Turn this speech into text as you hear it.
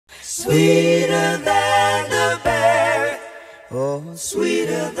Sweeter than the berry, oh,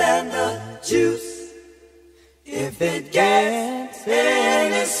 sweeter than the juice. If it gets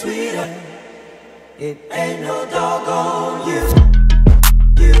any sweeter, it ain't no doggone you.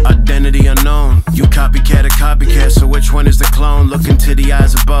 Identity unknown, you copycat a copycat, so which one is the clone? Look into the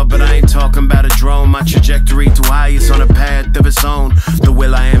eyes above, but I ain't talking about a drone. My trajectory too high, it's on a path of its own. The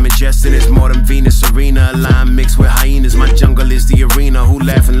will I am ingesting is more than Venus Arena. A line mixed with hyenas, my jungle is the arena. Who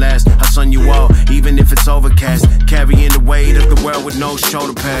laughing last? I son you all, even if it's overcast. Carrying the weight of the world with no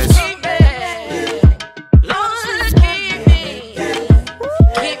shoulder pads.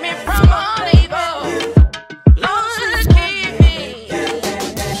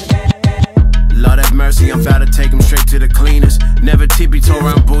 I'm about to take them straight to the cleaners. Never tippy-toe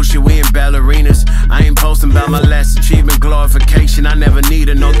around bullshit, we ain't ballerinas. I ain't posting about my last achievement, glorification. I never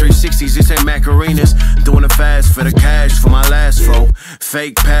needed no 360s, this ain't Macarinas. Doing it fast for the cash, for my last foe.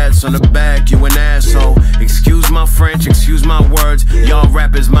 Fake pads on the back, you an asshole. Excuse my French, excuse my words. Y'all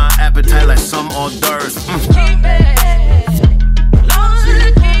rappers, my appetite like some hors d'oeuvres.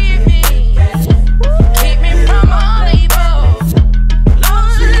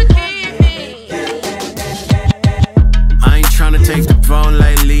 Take the throne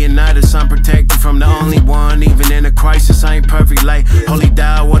like Leonidas, I'm protected from the only one. Even in a crisis, I ain't perfect like Holy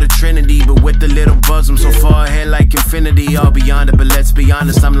Dial or the Trinity, but with the little buzz, I'm so far ahead like infinity. All beyond it, but let's be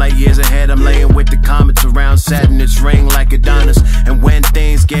honest, I'm like years ahead. I'm laying with the comets around Saturn, it's ring like Adonis. And when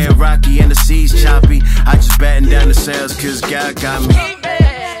things get rocky and the seas choppy, I just batten down the sails, cause God got me.